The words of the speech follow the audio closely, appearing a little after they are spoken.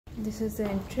This is the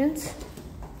entrance,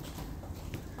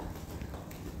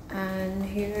 and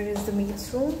here is the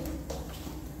maid's room,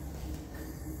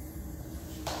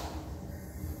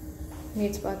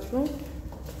 maid's bathroom.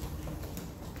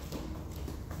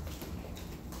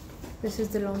 This is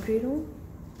the laundry room.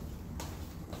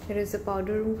 Here is the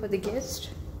powder room for the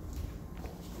guest.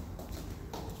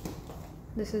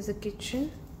 This is the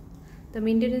kitchen. The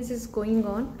maintenance is going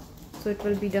on, so it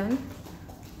will be done.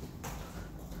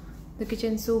 The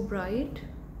kitchen is so bright.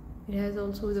 It has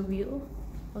also the view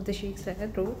of the Sheikh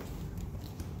Zayed road.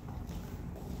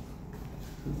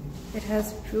 It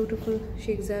has beautiful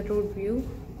Sheikh Zayed road view,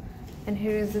 and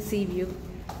here is the sea view.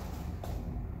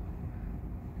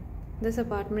 This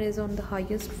apartment is on the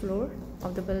highest floor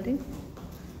of the building.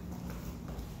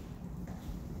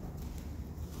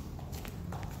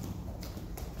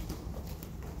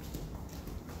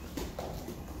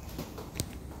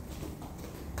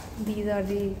 These are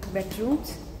the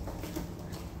bedrooms.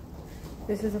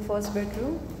 This is the first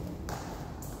bedroom.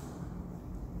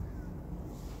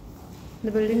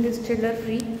 The building is chiller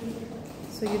free,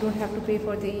 so you don't have to pay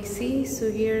for the AC.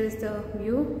 So here is the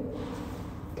view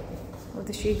of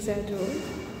the Sheikh Zayed road.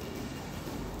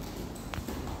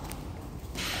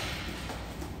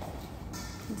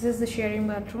 This is the sharing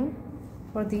bathroom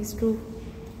for these two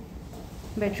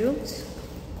bedrooms.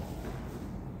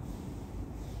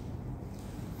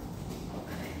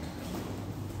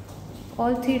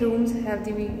 All three rooms have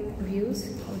the views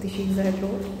of the Sheikh Zayed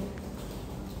road,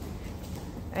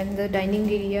 and the dining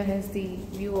area has the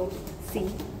view of sea.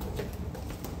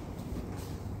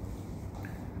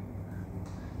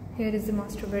 Here is the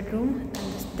master bedroom,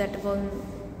 and that one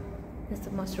is the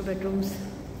master bedroom's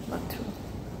bathroom.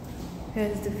 Here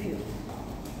is the view.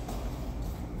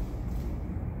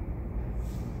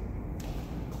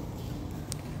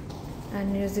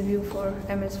 And here's the view for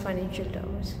MS Financial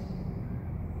Towers.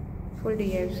 Full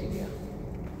DFC view.